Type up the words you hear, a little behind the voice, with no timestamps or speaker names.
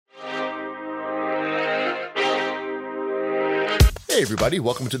Hey everybody,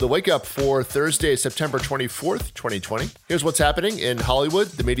 welcome to the Wake Up for Thursday, September 24th, 2020. Here's what's happening in Hollywood,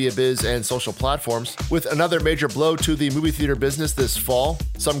 the media biz, and social platforms. With another major blow to the movie theater business this fall,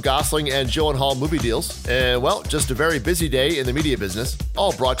 some Gosling and Gyllenhaal movie deals, and well, just a very busy day in the media business.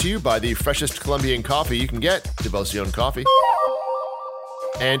 All brought to you by the freshest Colombian coffee you can get, Devoción Coffee.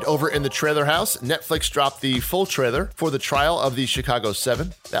 And over in the trailer house, Netflix dropped the full trailer for the trial of the Chicago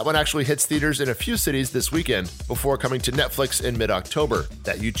 7. That one actually hits theaters in a few cities this weekend before coming to Netflix in mid-October.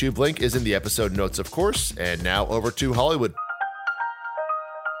 That YouTube link is in the episode notes, of course. And now over to Hollywood.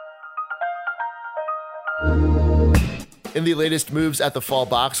 In the latest moves at the fall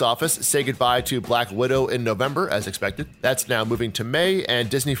box office, say goodbye to Black Widow in November, as expected. That's now moving to May, and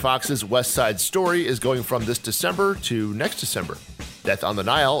Disney Fox's West Side Story is going from this December to next December. Death on the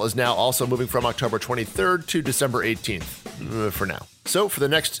Nile is now also moving from October 23rd to December 18th, for now. So for the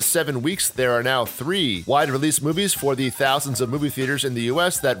next 7 weeks, there are now 3 wide-release movies for the thousands of movie theaters in the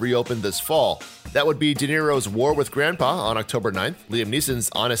US that reopened this fall. That would be De Niro's War with Grandpa on October 9th, Liam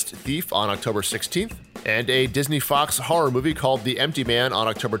Neeson's Honest Thief on October 16th, and a Disney Fox horror movie called The Empty Man on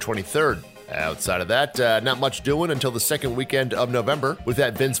October 23rd. Outside of that, not much doing until the second weekend of November with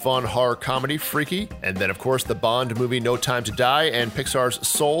that Vince Vaughn horror comedy, Freaky. And then, of course, the Bond movie No Time to Die and Pixar's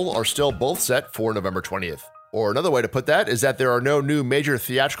Soul are still both set for November 20th. Or another way to put that is that there are no new major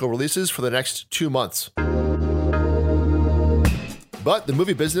theatrical releases for the next 2 months. But the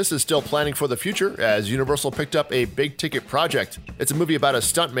movie business is still planning for the future as Universal picked up a big-ticket project. It's a movie about a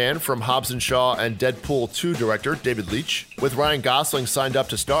stuntman from Hobbs & Shaw and Deadpool 2 director David Leitch, with Ryan Gosling signed up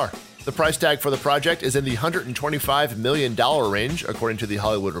to star. The price tag for the project is in the $125 million range, according to The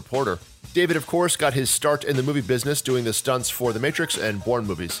Hollywood Reporter. David, of course, got his start in the movie business doing the stunts for The Matrix and Bourne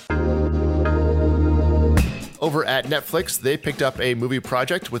movies. Over at Netflix, they picked up a movie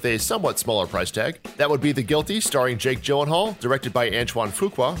project with a somewhat smaller price tag. That would be The Guilty, starring Jake Gyllenhaal, directed by Antoine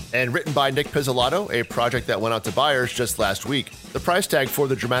Fuqua, and written by Nick Pizzolatto, a project that went out to buyers just last week. The price tag for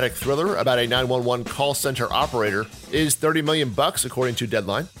the dramatic thriller about a 911 call center operator is $30 million, according to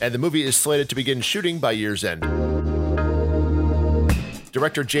Deadline, and the movie is slated to begin shooting by year's end.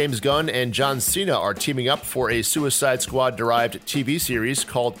 Director James Gunn and John Cena are teaming up for a Suicide Squad-derived TV series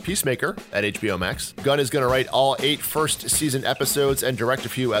called Peacemaker at HBO Max. Gunn is going to write all 8 first-season episodes and direct a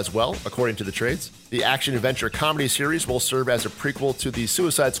few as well, according to the trades. The action-adventure comedy series will serve as a prequel to the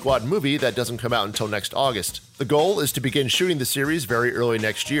Suicide Squad movie that doesn't come out until next August. The goal is to begin shooting the series very early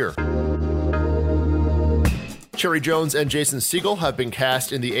next year. Cherry Jones and Jason Segel have been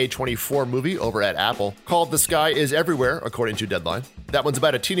cast in the A24 movie over at Apple, called The Sky is Everywhere, according to Deadline. That one's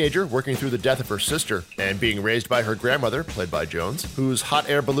about a teenager working through the death of her sister and being raised by her grandmother, played by Jones, whose hot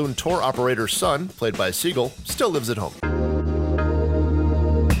air balloon tour operator's son, played by Segel, still lives at home.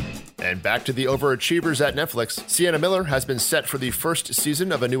 And back to the overachievers at Netflix. Sienna Miller has been set for the first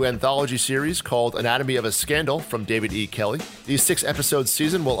season of a new anthology series called Anatomy of a Scandal from David E. Kelley. The 6-episode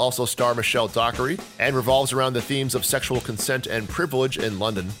season will also star Michelle Dockery and revolves around the themes of sexual consent and privilege in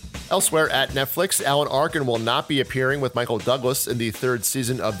London. Elsewhere at Netflix, Alan Arkin will not be appearing with Michael Douglas in the 3rd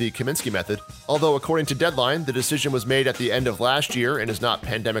season of The Kaminsky Method, although according to Deadline, the decision was made at the end of last year and is not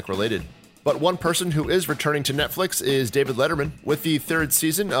pandemic-related. But one person who is returning to Netflix is David Letterman, with the 3rd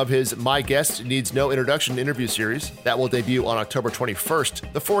season of his My Guest Needs No Introduction interview series. That will debut on October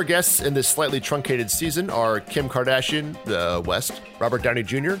 21st. The 4 guests in this slightly truncated season are Kim Kardashian, West, Robert Downey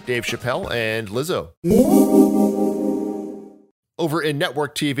Jr., Dave Chappelle, and Lizzo. Over in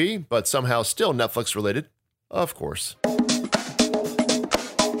network TV, but somehow still Netflix-related, of course.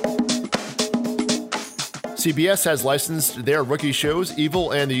 CBS has licensed their rookie shows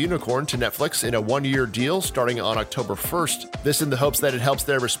Evil and the Unicorn to Netflix in a 1-year deal starting on October 1st. This in the hopes that it helps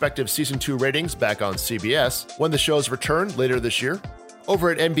their respective Season 2 ratings back on CBS when the shows return later this year. Over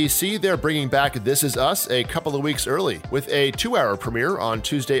at NBC, they're bringing back This Is Us a couple of weeks early with a 2-hour premiere on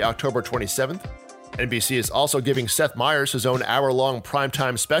Tuesday, October 27th. NBC is also giving Seth Meyers his own hour-long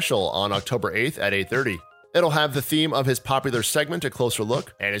primetime special on October 8th at 8:30. It'll have the theme of his popular segment, A Closer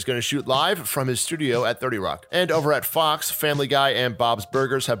Look, and is going to shoot live from his studio at 30 Rock. And over at Fox, Family Guy and Bob's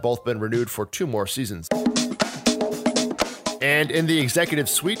Burgers have both been renewed for 2 more seasons. And in the executive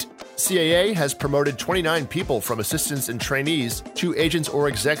suite, CAA has promoted 29 people from assistants and trainees to agents or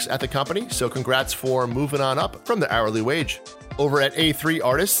execs at the company, so congrats for moving on up from the hourly wage. Over at A3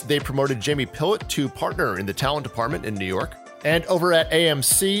 Artists, they promoted Jamie Pillett to partner in the talent department in New York. And over at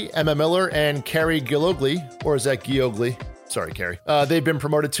AMC, Emma Miller and Carrie Giogli, or is that Giogli? Sorry, Carrie. They've been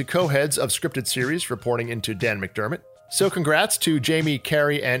promoted to co-heads of scripted series, reporting into Dan McDermott. So congrats to Jamie,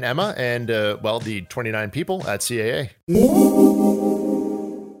 Carrie, and Emma, and, the 29 people at CAA.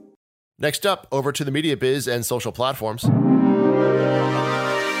 Next up, over to the media biz and social platforms.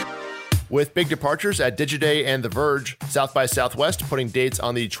 With big departures at Digiday and The Verge, South by Southwest putting dates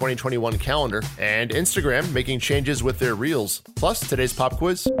on the 2021 calendar, and Instagram making changes with their Reels. Plus, today's pop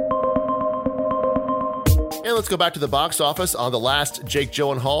quiz. And let's go back to the box office on the last Jake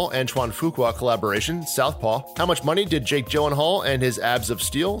Gyllenhaal Antoine Fuqua collaboration, Southpaw. How much money did Jake Gyllenhaal and his Abs of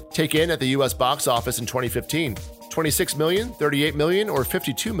Steel take in at the US box office in 2015? 26 million, 38 million, or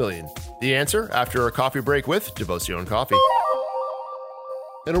 52 million? The answer after a coffee break with Devotion Coffee.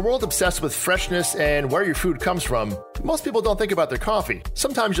 In a world obsessed with freshness and where your food comes from, most people don't think about their coffee.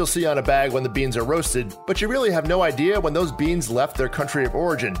 Sometimes you'll see on a bag when the beans are roasted, but you really have no idea when those beans left their country of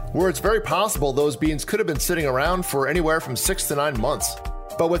origin, where it's very possible those beans could have been sitting around for anywhere from 6 to 9 months.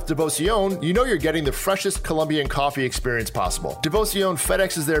 But with Devoción, you know you're getting the freshest Colombian coffee experience possible. Devoción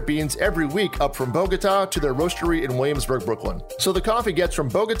FedExes their beans every week up from Bogota to their roastery in Williamsburg, Brooklyn. So the coffee gets from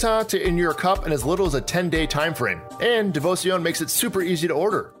Bogota to in your cup in as little as a 10-day time frame. And Devoción makes it super easy to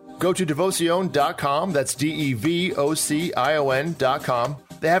order. Go to devoción.com, that's DEVOCION.com.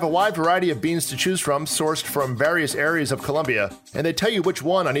 They have a wide variety of beans to choose from, sourced from various areas of Colombia, and they tell you which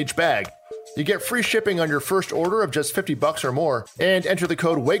one on each bag. You get free shipping on your first order of just $50 or more, and enter the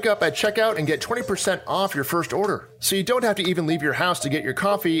code WAKEUP at checkout and get 20% off your first order. So you don't have to even leave your house to get your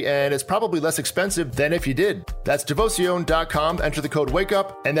coffee, and it's probably less expensive than if you did. That's devoción.com, enter the code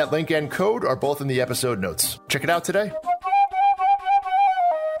WAKEUP, and that link and code are both in the episode notes. Check it out today.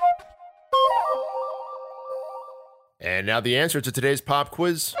 And now the answer to today's pop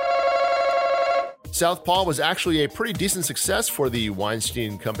quiz. Southpaw was actually a pretty decent success for the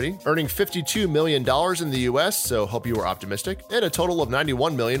Weinstein Company, earning $52 million in the US, so hope you were optimistic, and a total of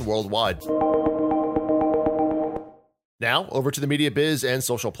 $91 million worldwide. Now, over to the media biz and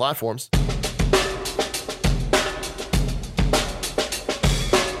social platforms.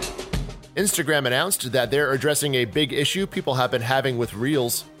 Instagram announced that they're addressing a big issue people have been having with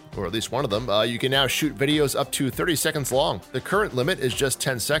Reels. Or at least one of them. You can now shoot videos up to 30 seconds long. The current limit is just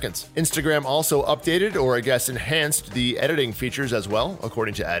 10 seconds. Instagram also updated, or I guess enhanced, the editing features as well,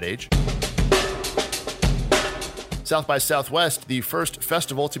 according to Ad Age. South by Southwest, the first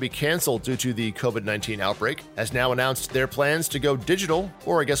festival to be canceled due to the COVID-19 outbreak, has now announced their plans to go digital,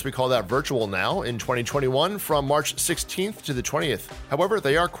 or I guess we call that virtual now, in 2021 from March 16th to the 20th. However,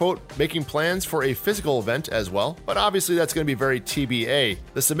 they are, quote, making plans for a physical event as well, but obviously that's going to be very TBA.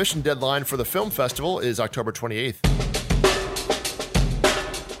 The submission deadline for the film festival is October 28th.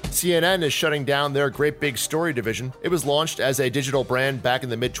 CNN is shutting down their Great Big Story division. It was launched as a digital brand back in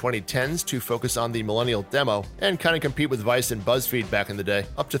the mid-2010s to focus on the millennial demo and kind of compete with Vice and BuzzFeed back in the day.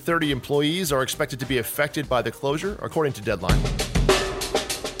 Up to 30 employees are expected to be affected by the closure, according to Deadline.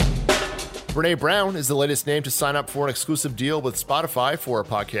 Brene Brown is the latest name to sign up for an exclusive deal with Spotify for a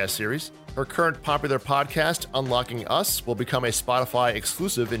podcast series. Her current popular podcast, Unlocking Us, will become a Spotify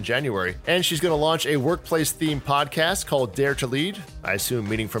exclusive in January. And she's going to launch a workplace-themed podcast called Dare to Lead, I assume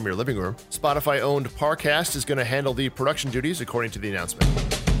meeting from your living room. Spotify-owned Parcast is going to handle the production duties, according to the announcement.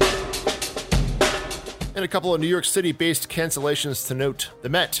 And a couple of New York City-based cancellations to note. The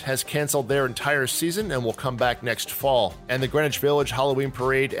Met has canceled their entire season and will come back next fall. And the Greenwich Village Halloween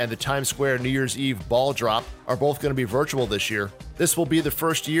Parade and the Times Square New Year's Eve Ball Drop are both going to be virtual this year. This will be the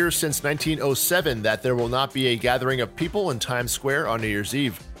first year since 1907 that there will not be a gathering of people in Times Square on New Year's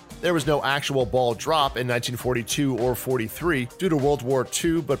Eve. There was no actual ball drop in 1942 or 43 due to World War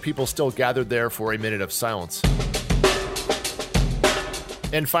II, but people still gathered there for a minute of silence.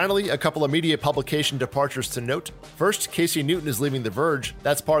 And finally, a couple of media publication departures to note. First, Casey Newton is leaving The Verge.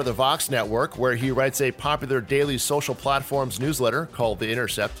 That's part of the Vox network, where he writes a popular daily social platforms newsletter called The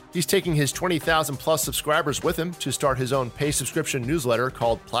Intercept. He's taking his 20,000 plus subscribers with him to start his own pay subscription newsletter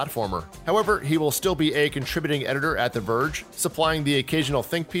called Platformer. However, he will still be a contributing editor at The Verge, supplying the occasional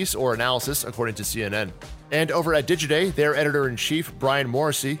think piece or analysis, according to CNN. And over at Digiday, their editor-in-chief, Brian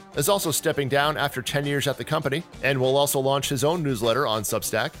Morrissey, is also stepping down after 10 years at the company and will also launch his own newsletter on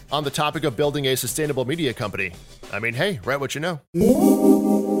Substack on the topic of building a sustainable media company. I mean, hey, write what you know.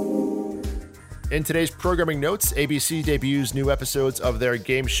 In today's programming notes, ABC debuts new episodes of their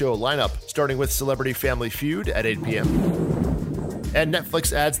game show lineup, starting with Celebrity Family Feud at 8 p.m. And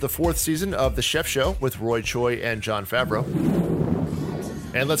Netflix adds the 4th season of The Chef Show with Roy Choi and Jon Favreau.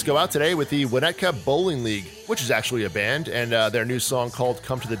 And let's go out today with the Winnetka Bowling League, which is actually a band, and their new song called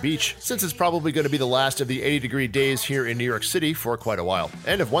Come to the Beach, since it's probably going to be the last of the 80-degree days here in New York City for quite a while.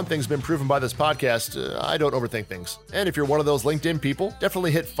 And if one thing's been proven by this podcast, I don't overthink things. And if you're one of those LinkedIn people,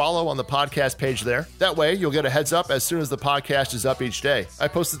 definitely hit follow on the podcast page there. That way, you'll get a heads up as soon as the podcast is up each day. I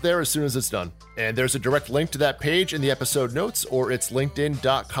post it there as soon as it's done. And there's a direct link to that page in the episode notes, or it's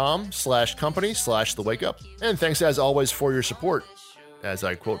linkedin.com/company/thewakeup. And thanks as always for your support, as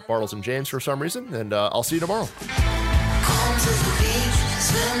I quote Bartles and James for some reason, and I'll see you tomorrow. Come to the beach,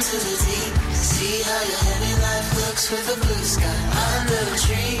 swim to the deep, see how your heavy life looks with the blue sky. Under the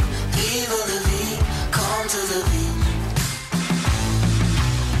tree, people the beat, come to the beach.